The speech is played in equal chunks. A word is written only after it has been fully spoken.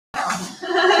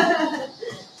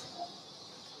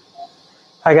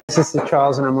Hi guys, this is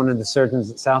Charles and I'm one of the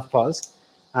surgeons at Southpaws.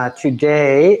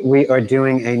 Today we are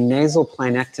doing a nasal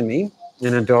planectomy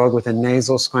in a dog with a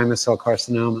nasal squamous cell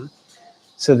carcinoma.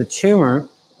 So the tumor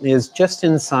is just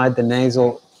inside the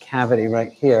nasal cavity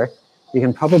right here. You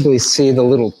can probably see the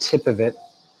little tip of it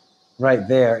right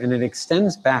there, and it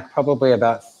extends back probably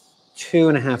about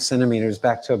 2.5 centimeters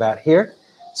back to about here.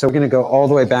 So we're going to go all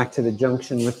the way back to the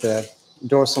junction with the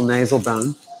dorsal nasal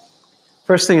bone.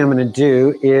 First thing I'm going to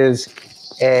do is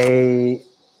a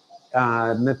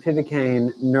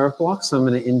mepivacaine nerve block. So I'm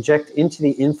going to inject into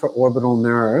the infraorbital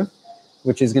nerve,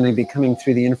 which is going to be coming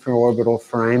through the infraorbital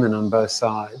foramen on both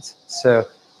sides. So I'll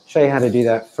show you how to do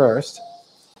that first.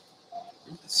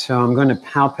 So I'm going to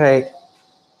palpate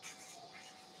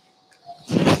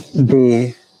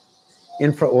the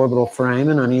infraorbital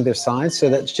foramen on either side. So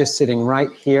that's just sitting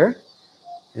right here.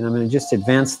 And I'm going to just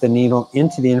advance the needle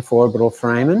into the infraorbital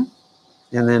foramen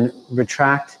and then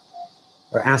retract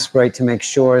or aspirate to make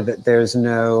sure that there's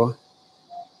no,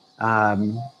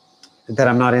 that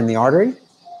I'm not in the artery.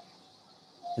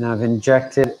 And I've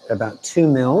injected about 2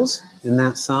 mils in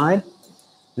that side.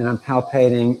 Then I'm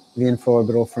palpating the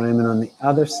infraorbital foramen on the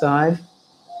other side,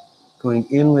 going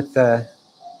in with the,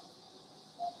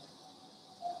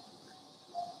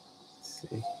 let's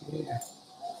see here,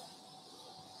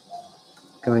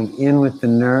 going in with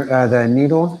the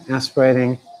needle,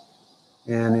 aspirating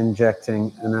and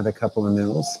injecting another couple of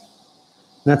mils.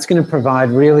 That's going to provide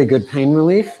really good pain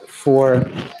relief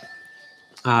for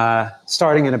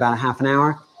starting at about half an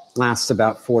hour, lasts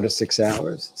about 4 to 6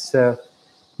 hours. So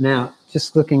now,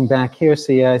 just looking back here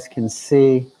so you guys can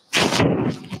see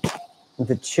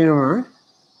the tumor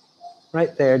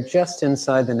right there just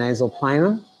inside the nasal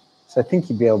planum. So I think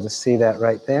you'd be able to see that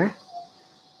right there.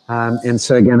 And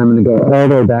so again, I'm going to go all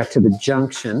the way back to the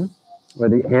junction or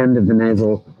the end of the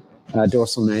nasal,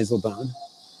 dorsal nasal bone.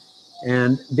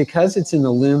 And because it's in the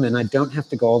lumen, I don't have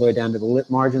to go all the way down to the lip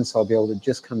margin, so I'll be able to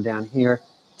just come down here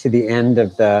to the end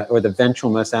of the, or the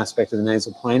ventralmost aspect of the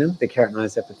nasal planum, the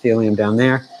keratinized epithelium down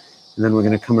there, and then we're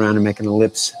going to come around and make an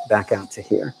ellipse back out to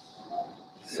here.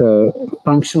 So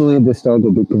functionally, this dog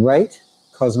will be great.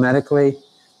 Cosmetically,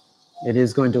 it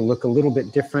is going to look a little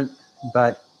bit different,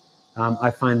 but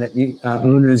I find that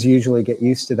owners usually get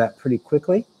used to that pretty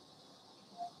quickly.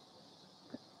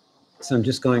 So I'm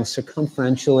just going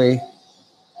circumferentially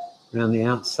around the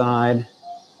outside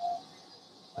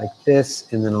like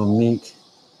this, and then I'll meet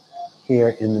here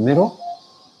in the middle,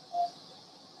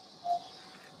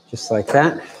 just like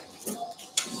that.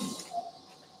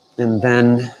 And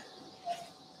then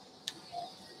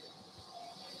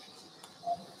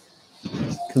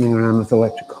coming around with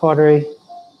electric cautery.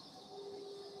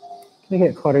 Can I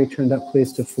get cautery turned up,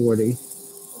 please, to 40?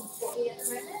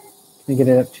 Can I get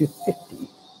it up to 50?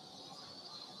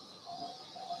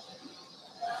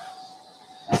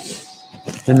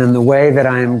 And then the way that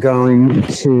I am going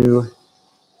to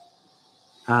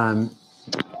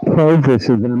probe this is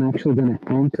that I'm actually going to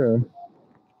anchor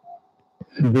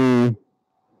the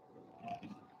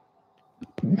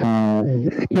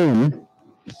skin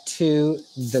to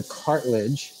the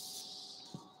cartilage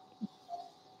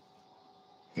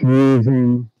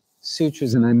using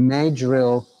sutures, and I may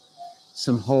drill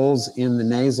some holes in the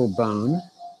nasal bone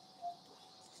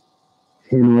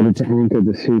in order to anchor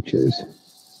the sutures.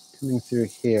 Coming through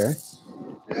here.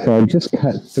 So I just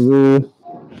cut through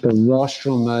the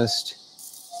rostralmost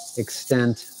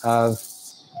extent of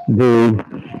the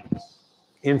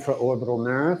infraorbital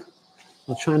nerve.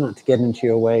 I'll try not to get into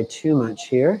your way too much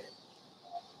here.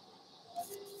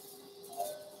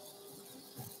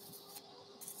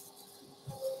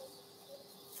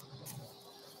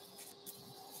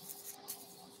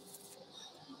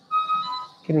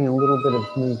 Getting a little bit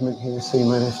of movement here, so you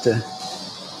might have to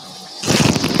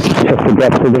check the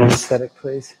depth of the anesthetic,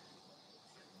 please.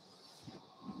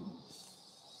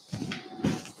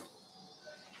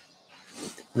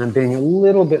 And I'm being a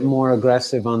little bit more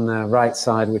aggressive on the right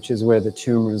side, which is where the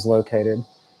tumor is located,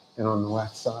 than on the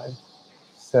left side.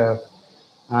 So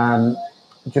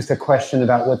just a question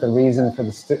about what the reason for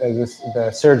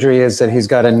the surgery is, that he's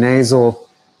got a nasal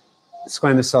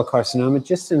squamous cell carcinoma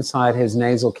just inside his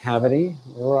nasal cavity,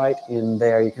 right in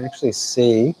there. You can actually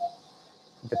see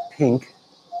the pink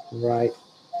right.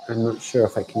 I'm not sure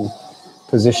if I can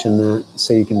position that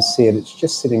so you can see it. It's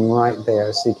just sitting right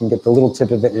there, so you can get the little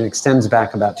tip of it, and it extends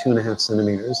back about 2.5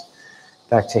 centimeters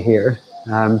back to here.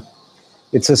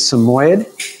 It's a sigmoid,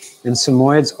 and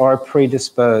sigmoids are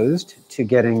predisposed to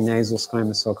getting nasal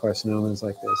squamous cell carcinomas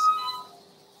like this.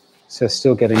 So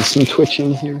still getting some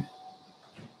twitching here.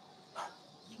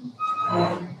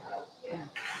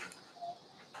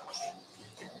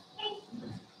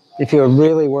 If you're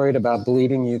really worried about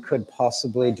bleeding, you could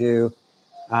possibly do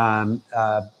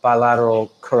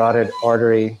bilateral carotid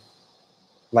artery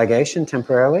ligation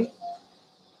temporarily.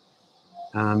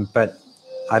 But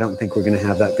I don't think we're going to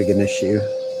have that big an issue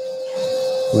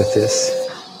with this.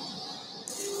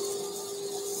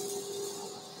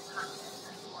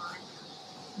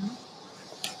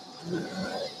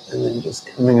 And then just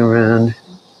coming around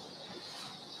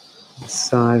the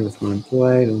side with my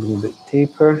blade a little bit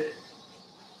deeper.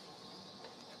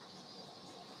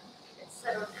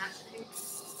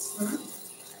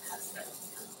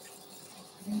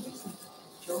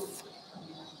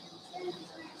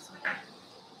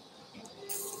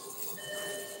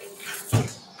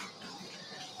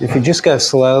 If you just go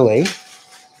slowly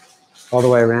all the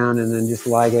way around and then just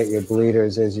ligate your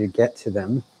bleeders as you get to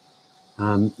them,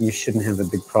 you shouldn't have a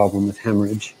big problem with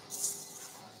hemorrhage.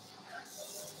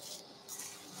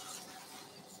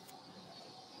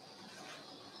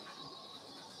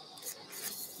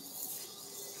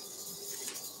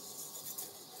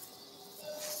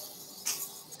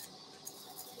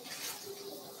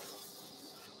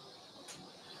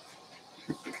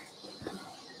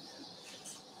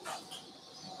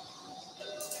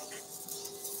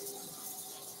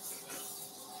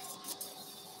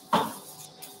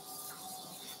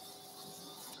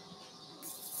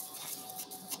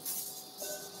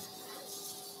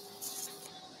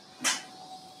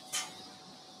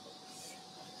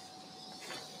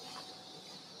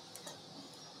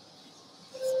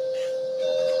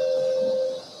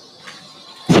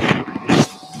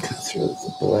 Through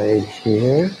the blade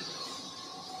here.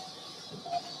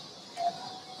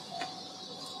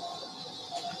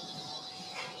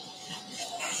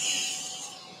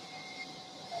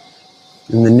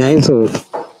 And the nasal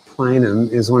planum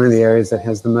is one of the areas that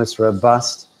has the most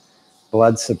robust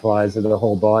blood supplies of the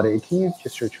whole body. Can you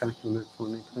just retract on that for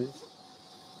me, please?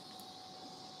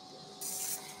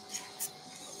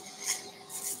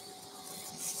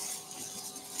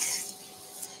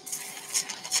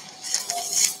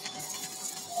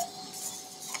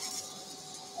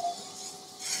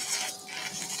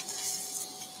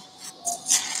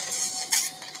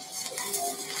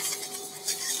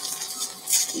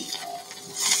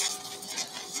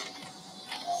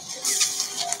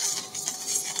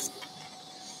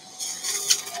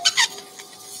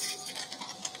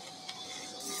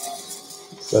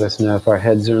 Just let us know if our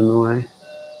heads are in the way.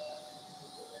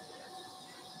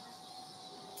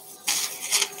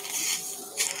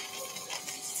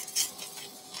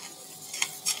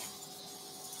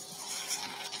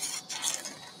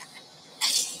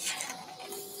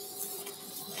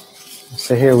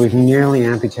 So here we've nearly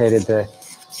amputated the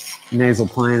nasal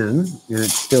planum and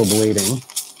it's still bleeding.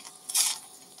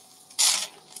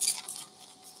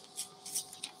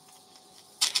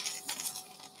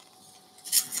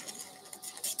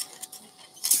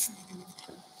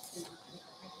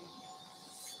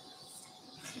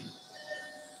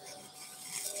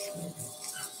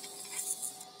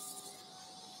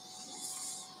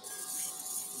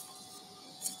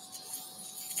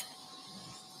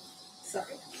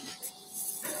 Sorry.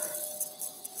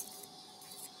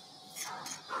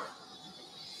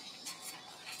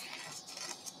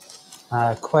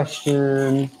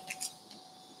 Question.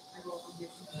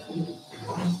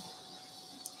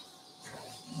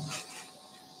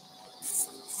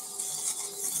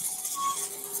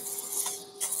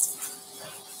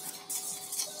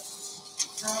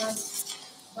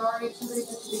 Sorry, somebody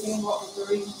just beginning what was the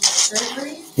reason for the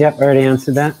surgery? Yep, already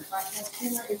answered that.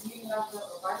 Tumor is unilateral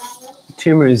or bilateral?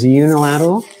 Tumor is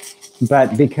unilateral,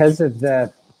 but because of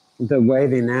the way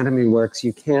the anatomy works,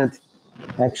 you can't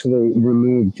actually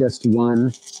remove just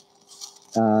one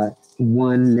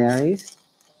nares.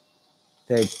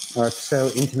 They are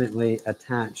so intimately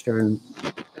attached or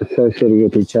associated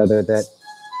with each other that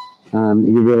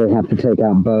you really have to take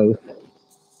out both.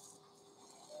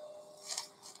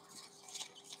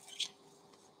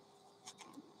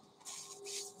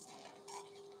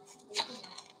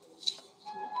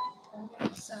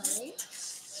 Sorry.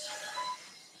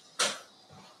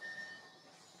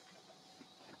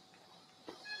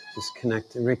 Just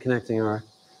reconnecting our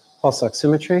pulse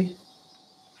oximetry.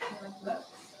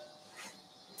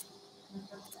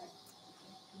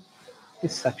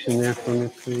 This section there for me,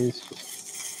 please.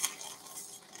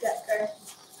 Yeah, okay.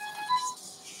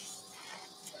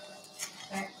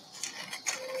 Okay.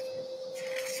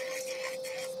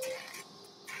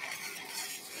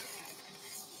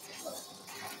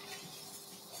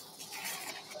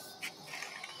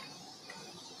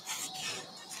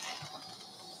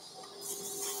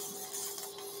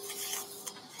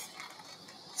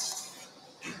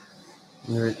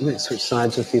 All right, let's switch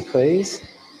sides with you, please.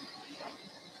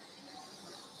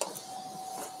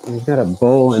 We've got a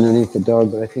bowl underneath the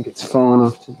dog, but I think it's fallen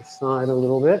off to the side a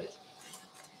little bit.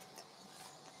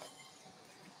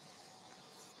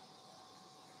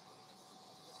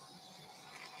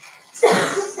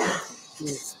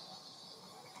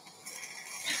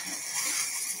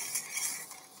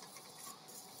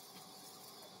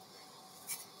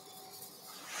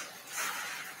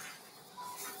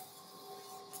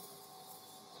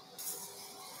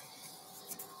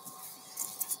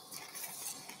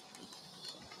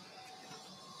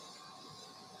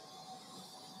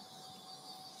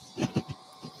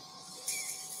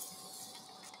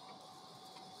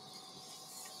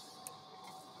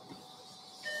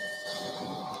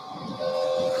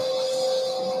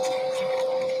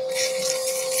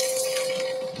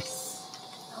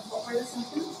 What were the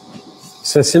symptoms?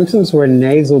 So symptoms were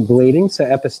nasal bleeding, so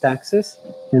epistaxis,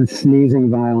 and sneezing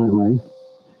violently.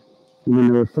 And when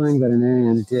the referring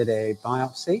veterinarian did a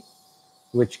biopsy,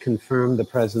 which confirmed the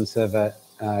presence of a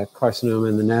carcinoma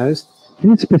in the nose.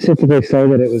 Didn't specifically say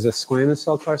that it was a squamous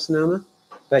cell carcinoma,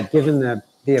 but given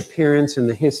the appearance and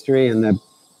the history and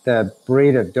the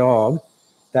breed of dog,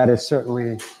 that is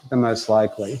certainly the most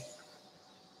likely.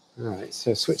 All right,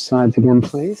 so switch sides again,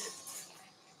 please.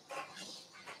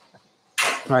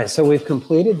 All right, so we've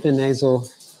completed the nasal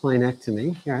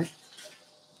planectomy. All right.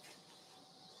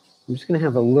 I'm just going to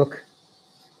have a look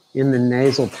in the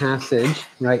nasal passage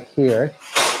right here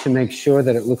to make sure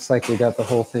that it looks like we got the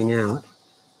whole thing out.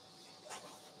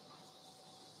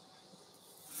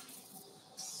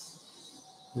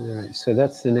 All right, so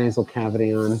that's the nasal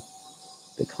cavity on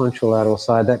the contralateral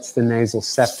side. That's the nasal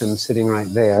septum sitting right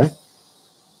there.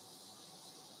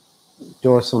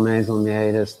 Dorsal nasal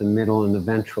meatus, the middle, and the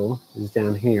ventral is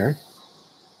down here.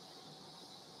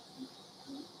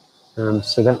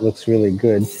 So that looks really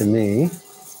good to me.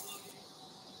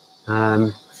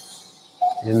 And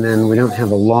then we don't have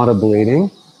a lot of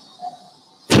bleeding.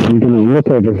 I'm going to look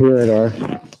over here at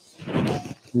our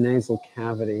nasal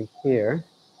cavity here.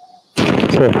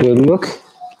 So if we look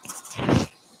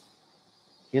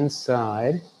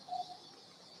inside,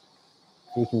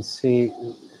 you can see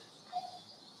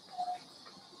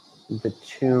the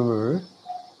tumor.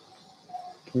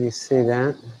 Can you see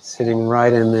that? Sitting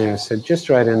right in there. So just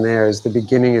right in there is the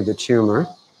beginning of the tumor.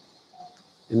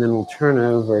 And then we'll turn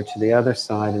over to the other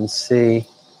side and see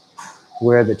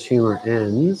where the tumor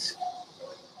ends.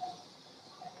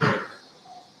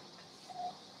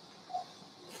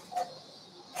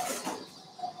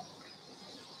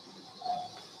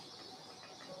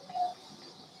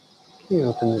 Can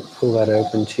you pull that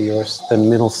open to the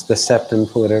middle, the septum,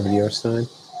 pull it over to your side?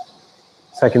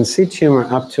 So I can see tumor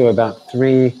up to about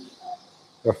 3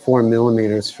 or 4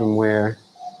 millimeters from where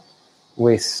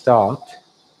we stopped,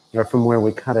 or from where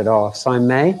we cut it off. So I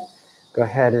may go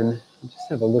ahead and just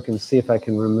have a look and see if I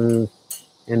can remove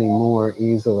any more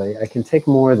easily. I can take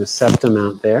more of the septum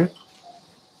out there.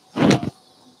 What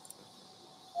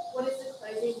is the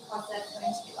closing process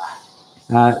going to be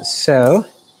like? So,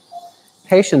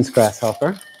 patience,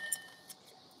 grasshopper.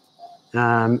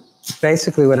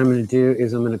 Basically what I'm going to do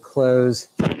is I'm going to close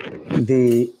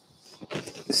the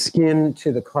skin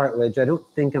to the cartilage. I don't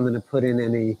think I'm going to put in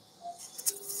any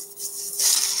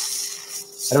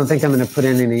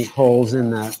holes in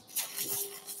the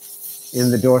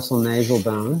dorsal nasal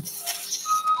bone.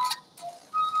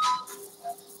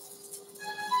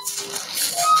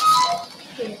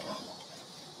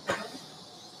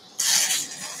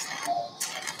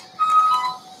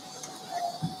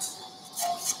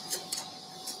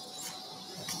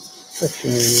 Put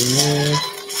you in there.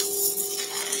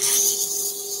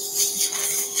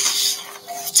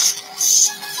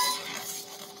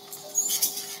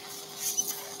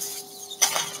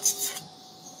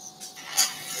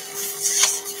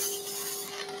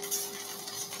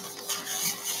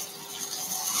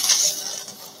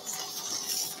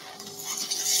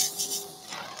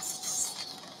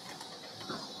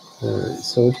 All right,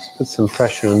 so we'll just put some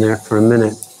pressure on there for a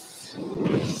minute.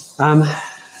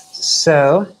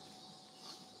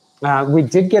 We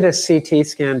did get a CT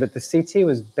scan, but the CT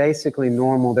was basically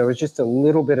normal. There was just a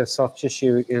little bit of soft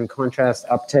tissue in contrast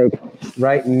uptake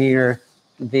right near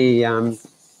the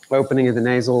opening of the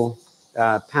nasal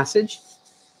passage.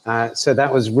 So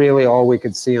that was really all we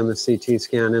could see on the CT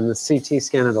scan, and the CT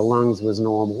scan of the lungs was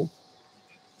normal.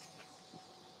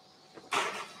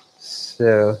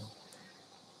 So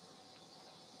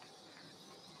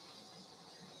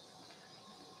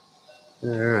all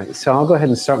right, so I'll go ahead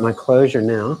and start my closure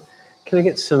now. Can I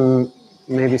get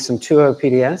maybe some 2O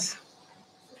PDS?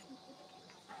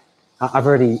 I've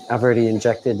already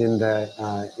injected in the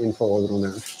infraorbital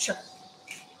nerve. Sure.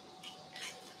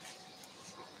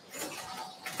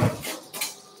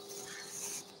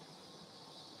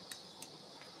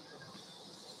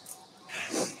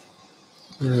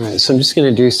 All right, so I'm just going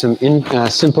to do some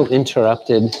simple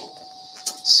interrupted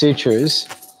sutures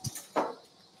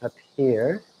up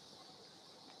here.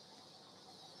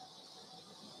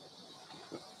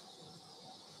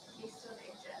 You still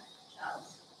need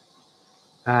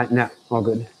Charles. No, all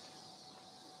good.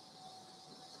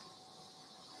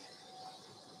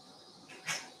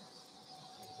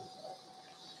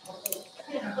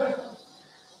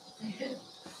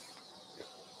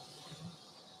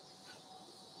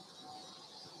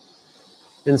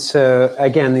 And so,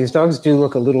 again, these dogs do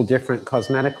look a little different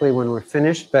cosmetically when we're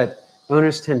finished, but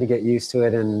owners tend to get used to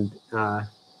it, and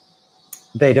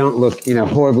they don't look,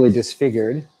 horribly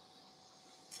disfigured.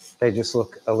 They just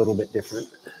look a little bit different.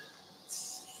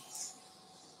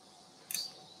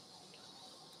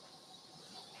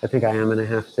 I think I am going to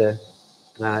have to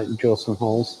drill some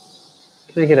holes.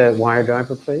 Can I get a wire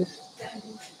driver, please?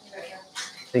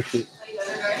 Thank you.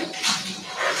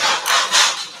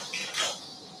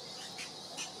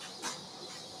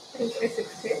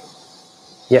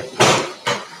 Yeah.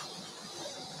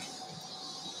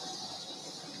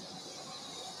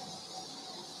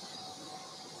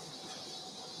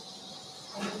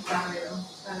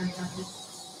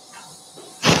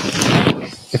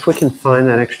 If we can find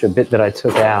that extra bit that I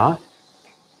took out,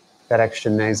 that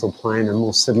extra nasal plane, and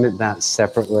we'll submit that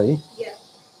separately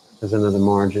as another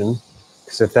margin.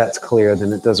 Because if that's clear,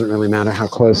 then it doesn't really matter how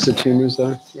close the tumors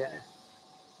are. Yeah.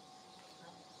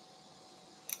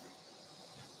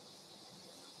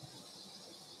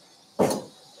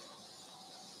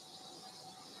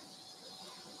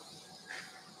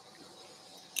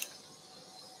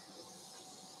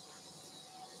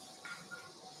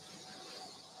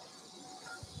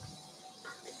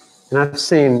 And I've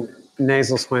seen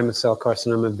nasal squamous cell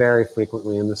carcinoma very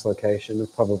frequently in this location.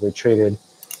 I've probably treated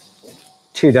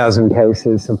 24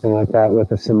 cases, something like that,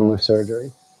 with a similar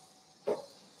surgery.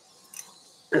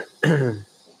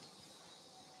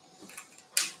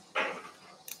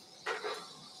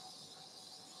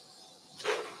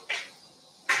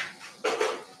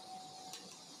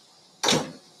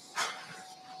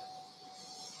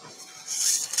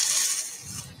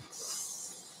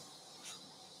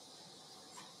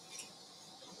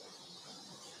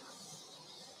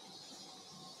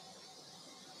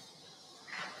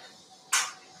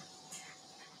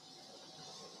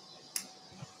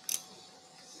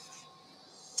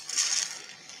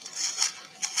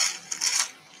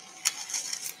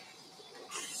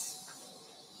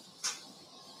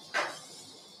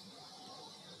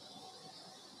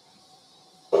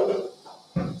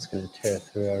 It's going to tear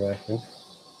through, I reckon.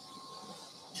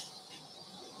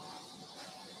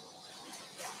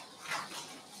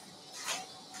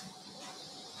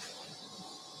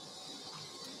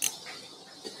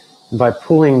 By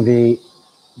pulling the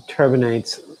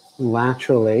turbinates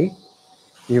laterally,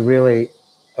 you really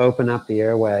open up the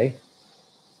airway.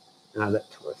 Now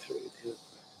that tore through.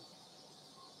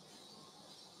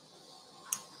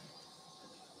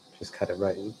 Just cut it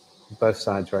right in, both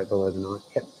sides right below the knot.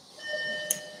 Yep.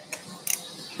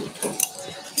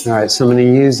 All right, so I'm going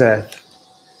to use a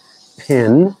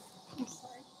pin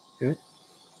to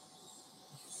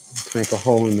make a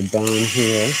hole in the bone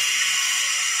here.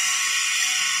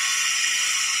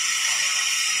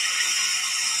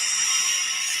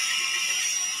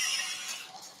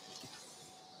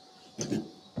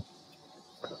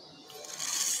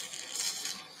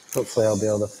 Hopefully I'll be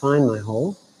able to find my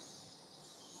hole.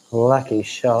 Lucky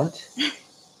shot.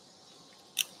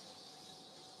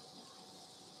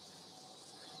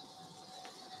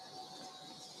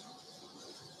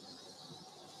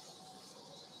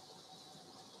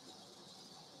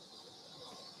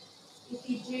 If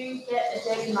you do get a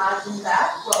dirty margin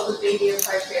back, what would be the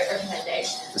appropriate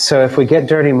recommendation? So if we get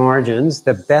dirty margins,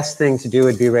 the best thing to do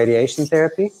would be radiation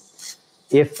therapy.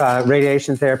 If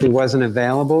radiation therapy wasn't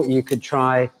available, you could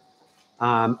try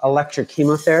electric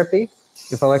chemotherapy.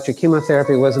 If electric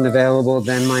chemotherapy wasn't available,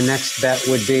 then my next bet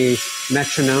would be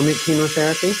metronomic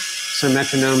chemotherapy. So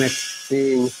metronomic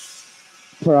being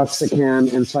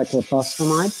peroxicam and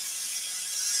cyclophosphamide.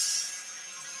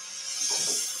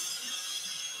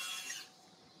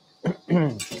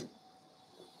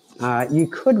 You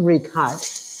could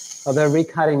recut, although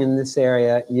recutting in this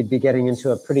area, you'd be getting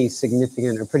into a pretty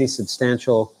significant or pretty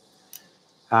substantial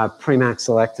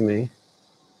premaxillectomy.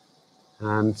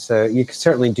 So you could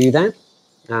certainly do that,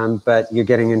 but you're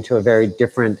getting into a very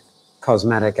different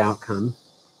cosmetic outcome.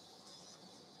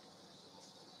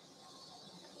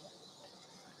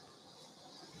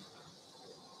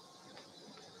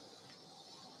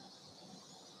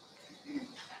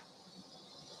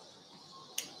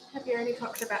 Have you already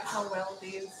talked about how well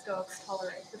these dogs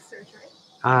tolerate the surgery?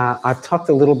 I've talked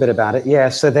a little bit about it. Yeah,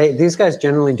 so these guys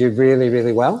generally do really,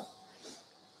 really well.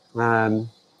 And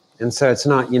so it's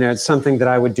not, it's something that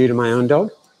I would do to my own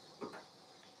dog.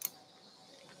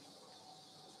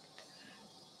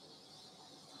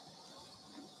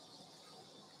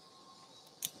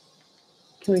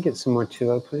 Can we get some more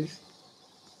 2O, please?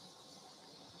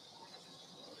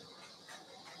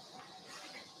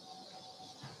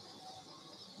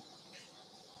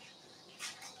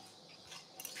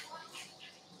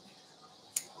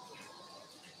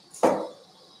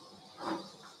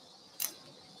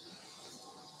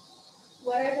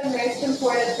 What are the most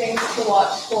important things to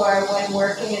watch for when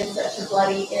working in such a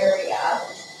bloody area?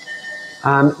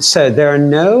 So there are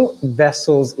no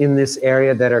vessels in this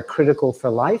area that are critical for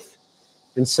life.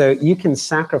 And so you can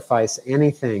sacrifice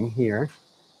anything here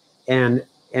and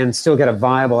still get a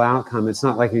viable outcome. It's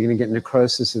not like you're going to get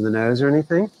necrosis in the nose or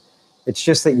anything. It's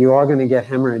just that you are going to get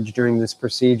hemorrhage during this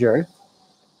procedure,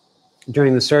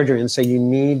 during the surgery. And so you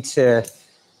need to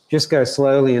just go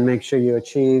slowly and make sure you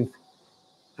achieve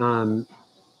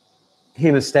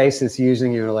hemostasis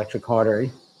using your electric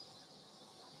artery.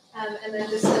 And then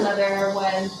just another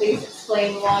one, please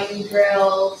explain why you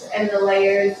drilled and the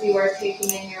layers you are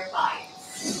taking in your bites.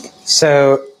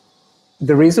 So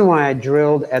the reason why I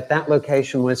drilled at that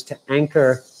location was to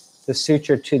anchor the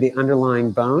suture to the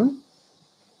underlying bone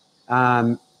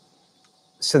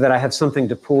so that I have something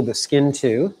to pull the skin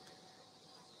to.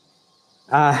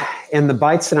 And the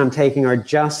bites that I'm taking are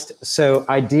so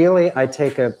ideally I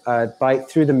take a bite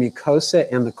through the mucosa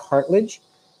and the cartilage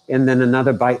and then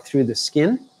another bite through the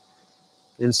skin.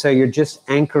 And so you're just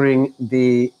anchoring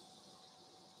the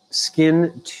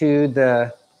skin to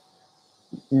the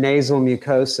nasal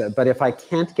mucosa. But if I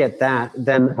can't get that,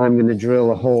 then I'm going to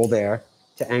drill a hole there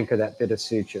to anchor that bit of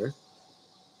suture.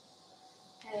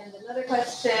 And another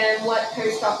question, what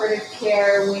post-operative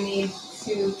care we need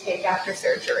to take after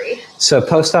surgery? So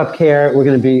post-op care, we're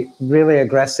going to be really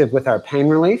aggressive with our pain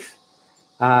relief.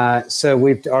 So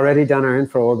we've already done our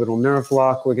infraorbital nerve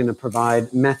block. We're going to provide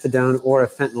methadone or a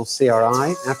fentanyl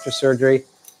CRI after surgery.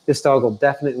 This dog will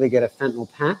definitely get a fentanyl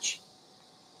patch.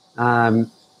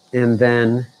 And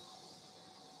then I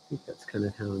think that's kind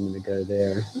of how I'm going to go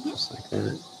there, just like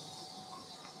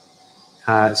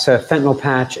that. So a fentanyl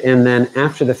patch, and then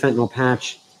after the fentanyl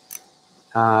patch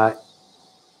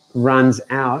runs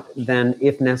out, then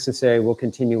if necessary, we'll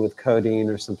continue with codeine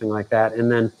or something like that. And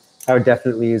then I would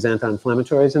definitely use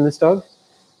anti-inflammatories in this dog,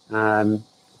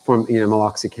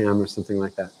 meloxicam or something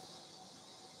like that.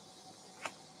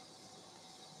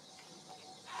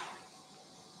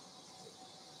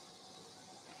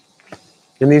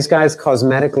 And these guys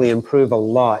cosmetically improve a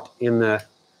lot in the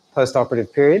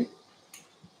post-operative period.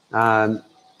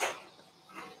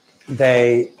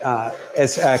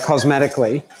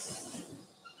 Cosmetically,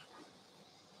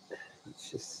 let's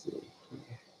just see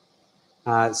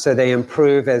here. So they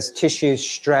improve as tissues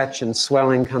stretch and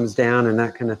swelling comes down and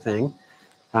that kind of thing.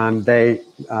 They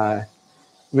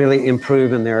really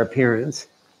improve in their appearance.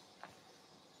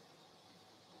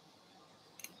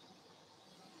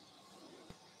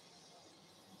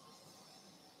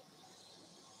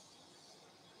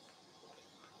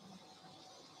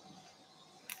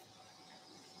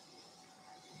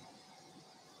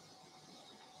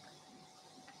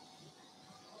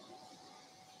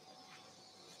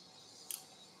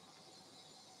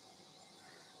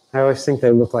 I always think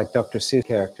they look like Dr. Seuss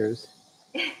characters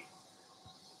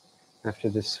after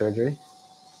this surgery.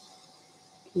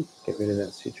 Can you get rid of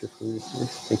that suture for me,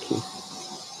 please? Thank you.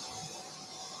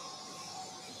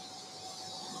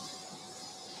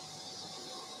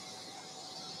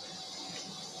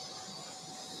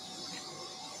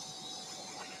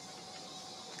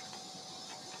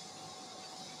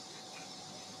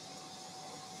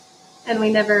 And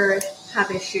we never have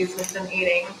issues with them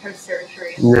eating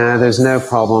post-surgery? No, there's no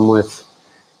problem with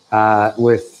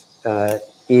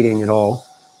eating at all.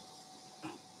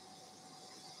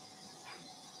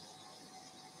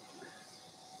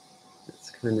 That's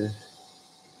kind of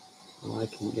all I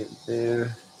can get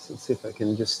there. So let's see if I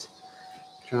can just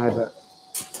drill a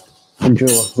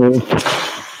hole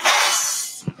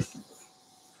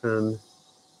from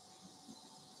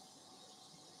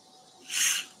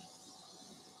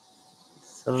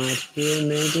side here,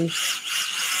 maybe.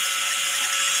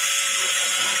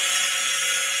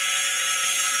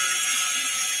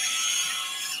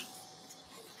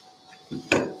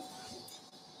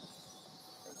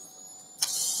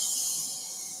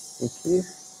 Thank you.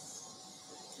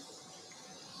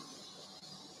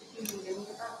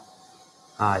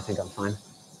 I think I'm fine.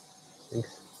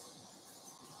 Thanks.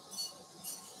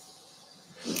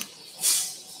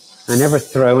 I never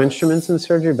throw instruments in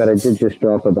surgery, but I did just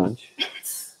drop a bunch.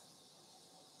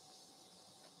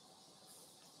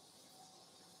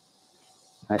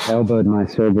 I elbowed my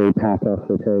surgery pack off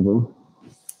the table.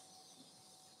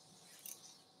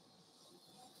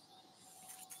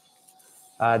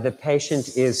 The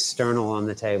patient is sternal on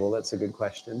the table. That's a good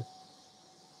question.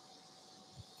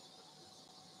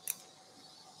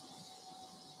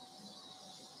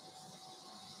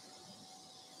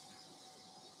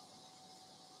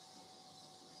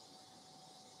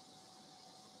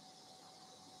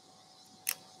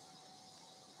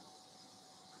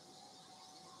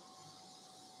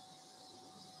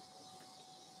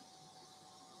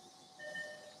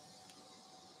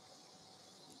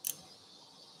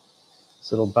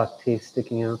 This little buck teeth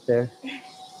sticking out there.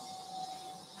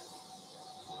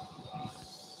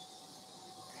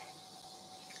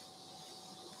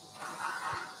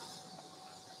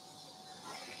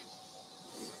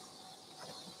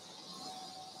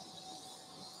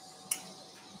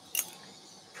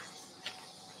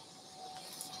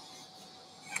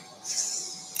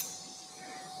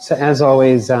 So as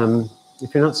always,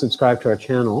 if you're not subscribed to our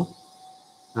channel,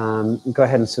 go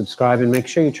ahead and subscribe and make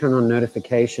sure you turn on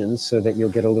notifications so that you'll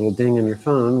get a little ding on your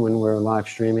phone when we're live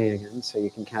streaming again, so you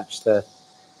can catch the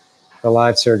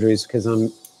live surgeries, because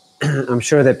I'm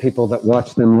sure that people that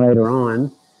watch them later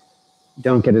on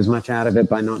don't get as much out of it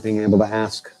by not being able to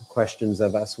ask questions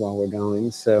of us while we're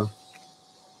going. So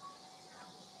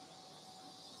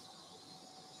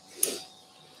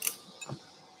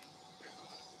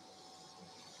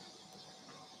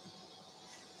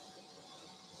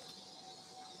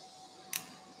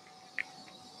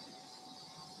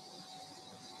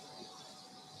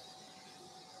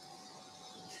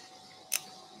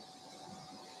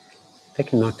they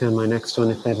can knock down my next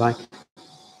one if they'd like.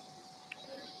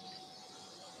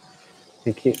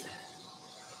 Thank you.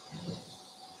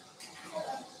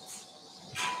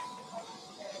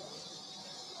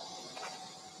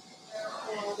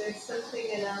 Oh, there's something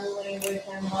in our language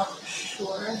I'm not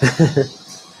sure.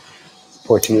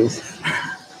 Portuguese.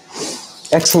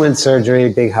 Excellent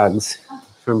surgery. Big hugs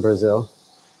from Brazil.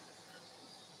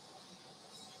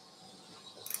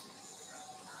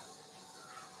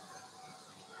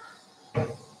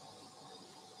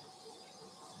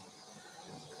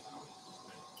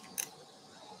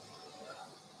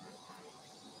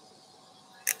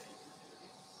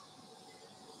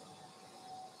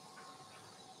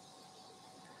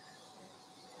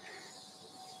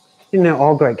 You know,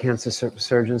 all great cancer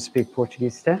surgeons speak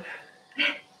Portuguese, Steph.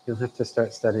 You'll have to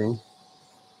start studying.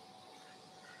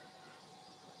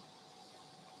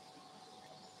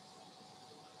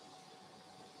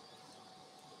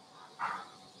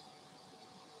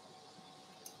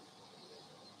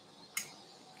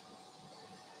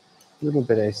 A little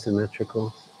bit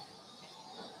asymmetrical.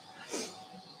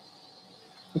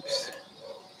 Oops.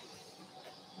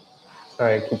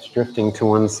 Sorry, it keeps drifting to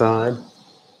one side.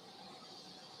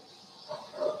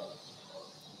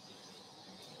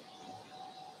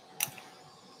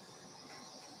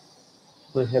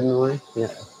 My head in the way? Yeah. I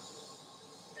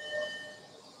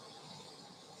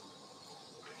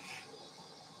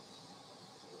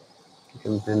think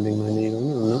I'm bending my needle.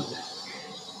 No, I'm not.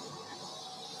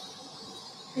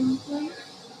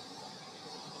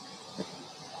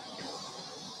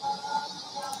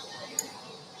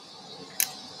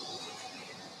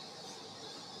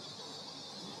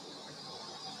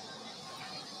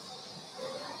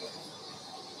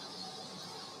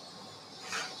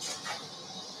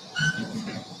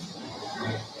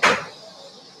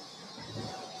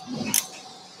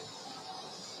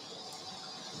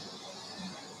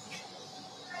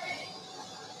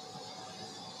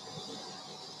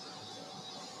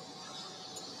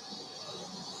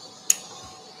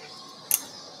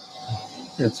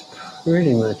 That's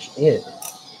pretty much it.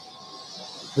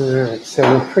 All right, so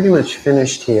we're pretty much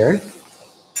finished here.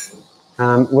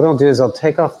 What I'll do is I'll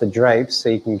take off the drapes so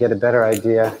you can get a better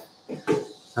idea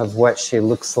of what she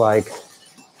looks like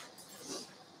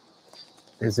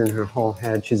is in her whole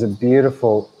head. She's a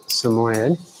beautiful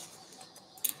Samoyed.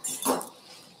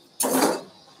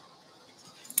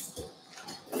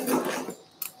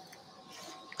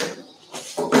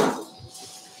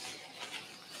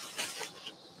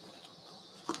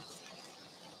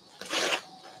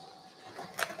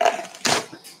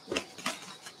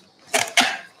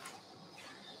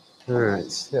 All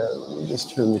right, so let me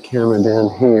just turn the camera down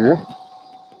here.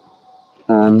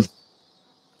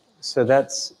 So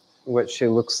that's what she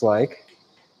looks like,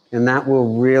 and that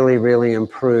will really, really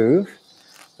improve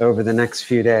over the next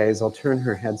few days. I'll turn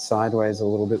her head sideways a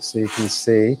little bit so you can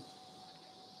see.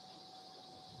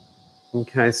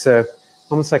 Okay, so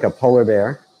almost like a polar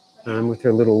bear. with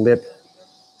her little lip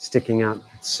sticking up.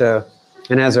 So,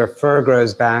 and as her fur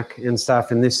grows back and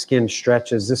stuff, and this skin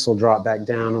stretches, this will drop back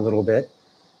down a little bit.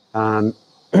 And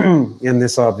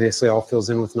this obviously all fills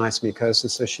in with nice mucosa,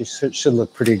 so she should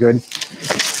look pretty good.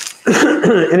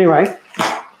 Anyway,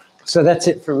 so that's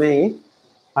it for me.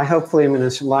 Hopefully I'm going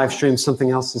to live stream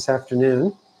something else this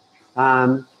afternoon.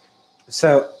 The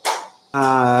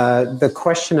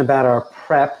question about our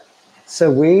prep. So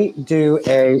we do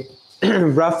a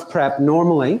rough prep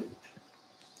normally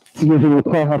using a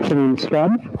chlorhexidine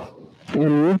scrub.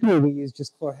 And usually we use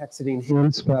just chlorhexidine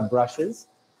hand scrub brushes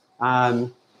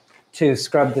to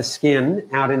scrub the skin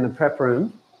out in the prep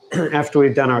room after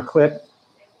we've done our clip.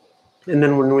 And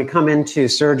then when we come into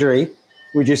surgery,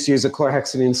 we just use a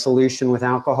chlorhexidine solution with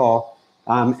alcohol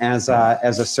as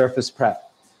a surface prep.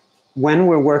 When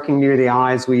we're working near the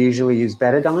eyes, we usually use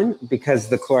betadine because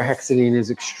the chlorhexidine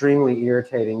is extremely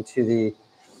irritating to the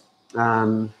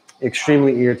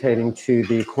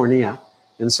cornea.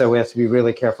 And so we have to be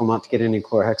really careful not to get any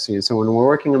chlorhexidine. So when we're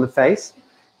working on the face,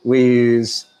 we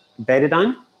use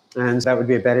betadine, and that would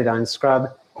be a betadine scrub,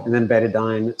 and then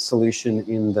betadine solution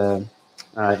in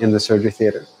the surgery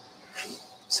theater.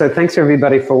 So thanks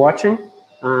everybody for watching,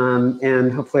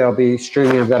 and hopefully I'll be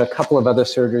streaming. I've got a couple of other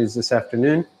surgeries this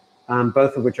afternoon,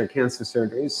 both of which are cancer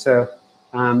surgeries. So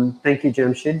thank you,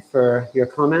 Jamshid, for your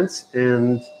comments,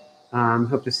 and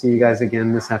hope to see you guys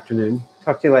again this afternoon.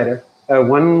 Talk to you later.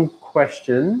 One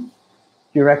question: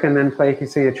 do you recommend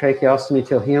placing a tracheostomy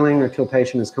till healing or till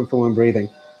patient is comfortable in breathing?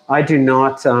 I do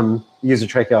not use a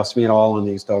tracheostomy at all on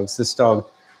these dogs. This dog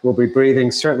will be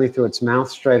breathing certainly through its mouth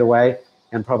straight away,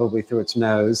 and probably through its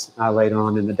nose later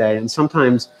on in the day. And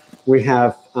sometimes we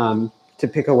have to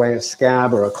pick away a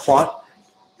scab or a clot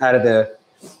out of the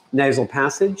nasal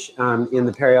passage in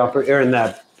the perioperative or in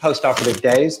the postoperative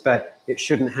days, but it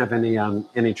shouldn't have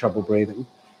any trouble breathing.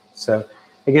 So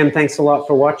again, thanks a lot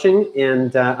for watching,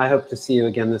 and I hope to see you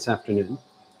again this afternoon.